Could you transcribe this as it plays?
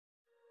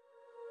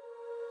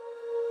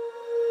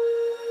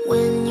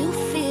When you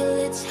feel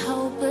it's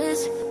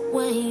hopeless,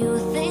 when you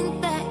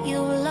think that you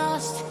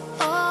lost,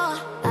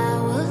 oh, I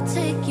will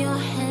take your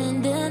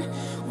hand and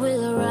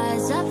we'll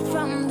rise up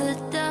from the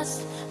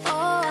dust.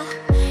 Oh,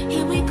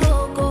 here we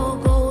go, go,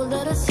 go,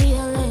 let us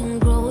heal and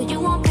grow.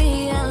 You won't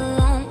be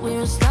alone,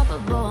 we're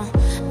unstoppable.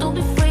 Don't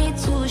be afraid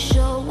to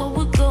show what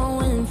we're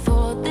going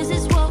for. This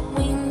is what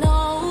we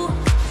know.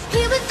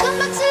 Here we come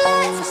back to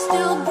life, we're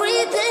still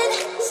breathing.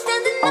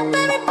 Standing up,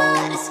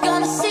 everybody's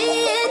gonna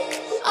see it.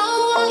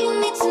 Oh, all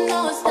you need to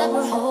know is that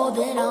we're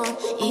holding on.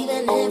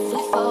 Even if we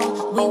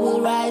fall, we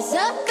will rise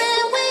up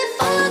and we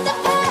follow the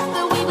path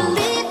that we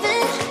believe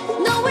in.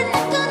 No, we're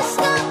not gonna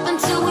stop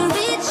until we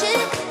reach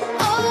it.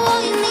 Oh,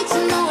 all you need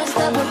to know is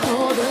that we're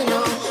holding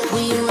on.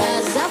 We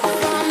rise up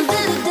from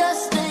the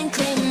dust and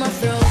claim our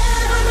throne.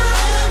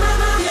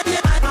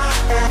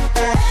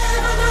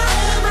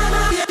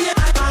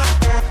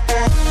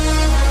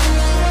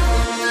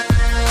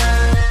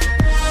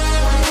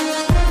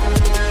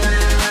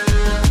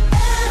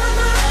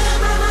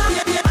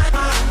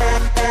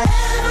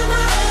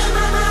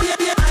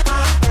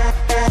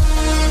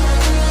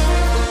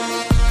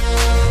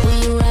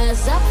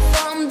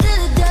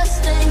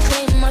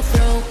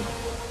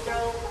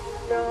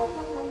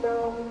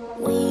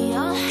 We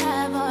all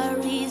have our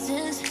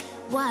reasons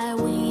why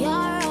we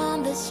are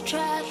on this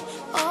track.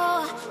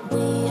 Oh,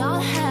 we all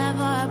have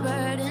our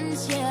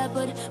burdens, yeah,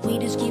 but we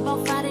just keep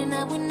on fighting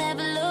and we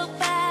never look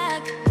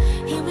back.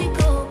 Here we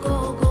go,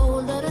 go,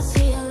 go, let us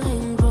heal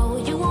and grow.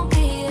 You won't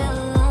be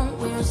alone,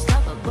 we're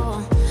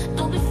unstoppable.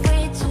 Don't be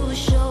afraid to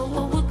show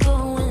what we're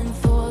going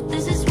for.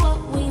 This is what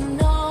we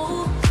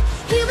know.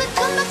 Here we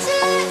come back to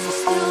life, we're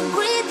still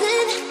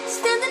breathing.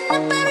 Standing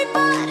up,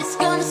 everybody's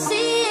gonna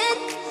see it.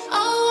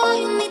 Oh, all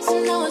you need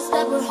to know is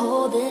that we're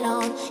holding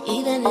on.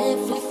 Even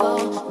if we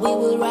fall, we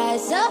will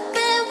rise up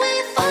and we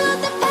follow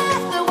the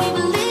path that we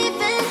believe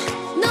in.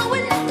 No,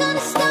 we're not gonna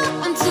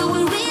stop until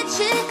we reach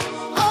it.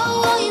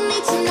 Oh, all you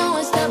need to know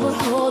is that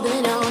we're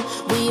holding on.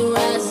 We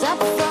rise up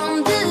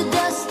from the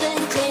dust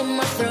and claim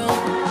our throne.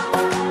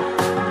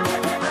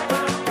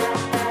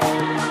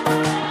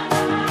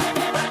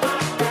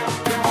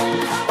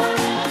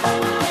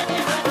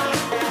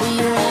 We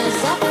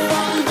rise up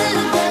from the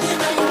dust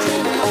and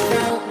claim our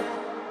throne.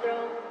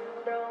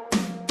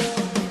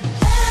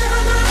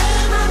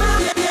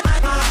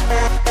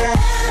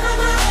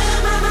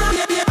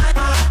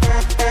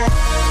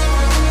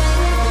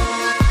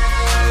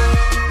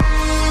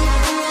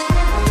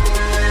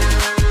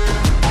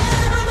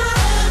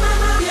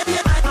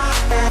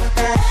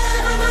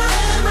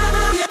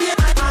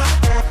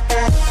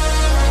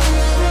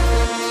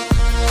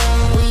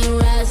 We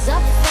rise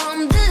up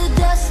from the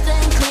dust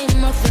and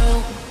claim our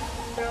throne.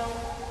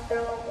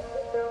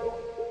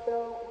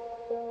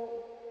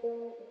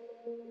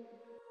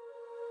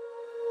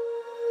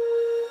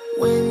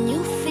 When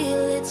you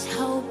feel it's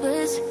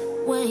hopeless,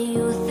 when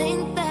you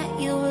think that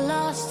you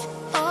lost,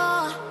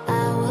 oh,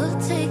 I will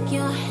take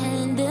your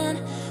hand and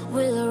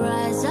we'll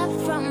rise up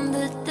from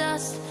the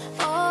dust.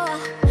 Oh,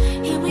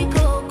 here we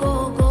go,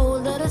 go, go,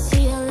 let us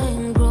heal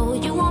and grow.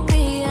 You won't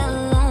be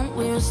alone,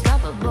 we're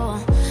unstoppable.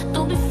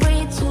 Don't be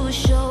afraid to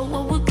show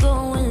what we're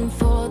going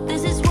for.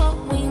 This is what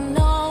we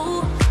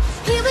know.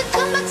 Here we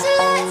come back to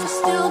life, we're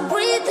still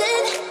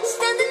breathing.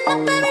 Standing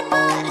up,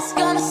 everybody's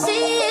gonna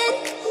see it.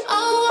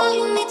 Oh, all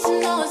you need to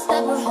know is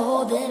that we're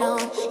holding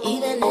on.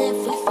 Even if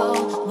we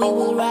fall, we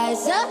will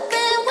rise up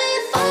and we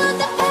follow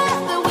the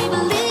path that we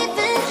believe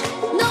in.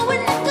 No,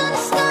 we're not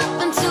gonna stop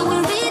until we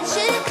reach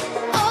it.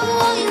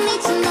 Oh, all you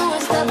need to know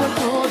is that we're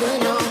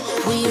holding on.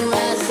 We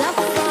rise up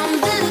from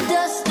the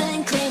dust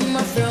and claim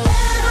our throne.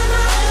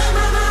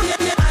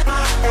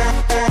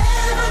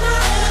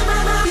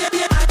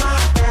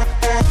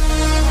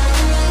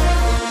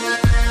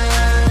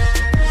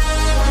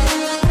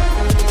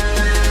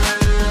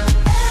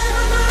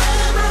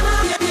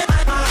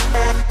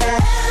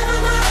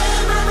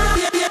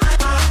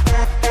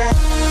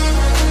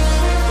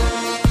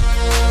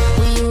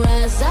 We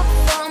rise up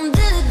from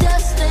the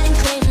dust and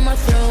claim our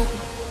throne.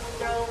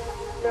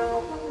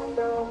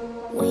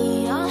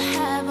 We all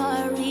have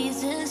our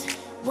reasons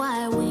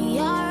why we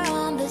are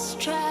on this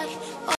track.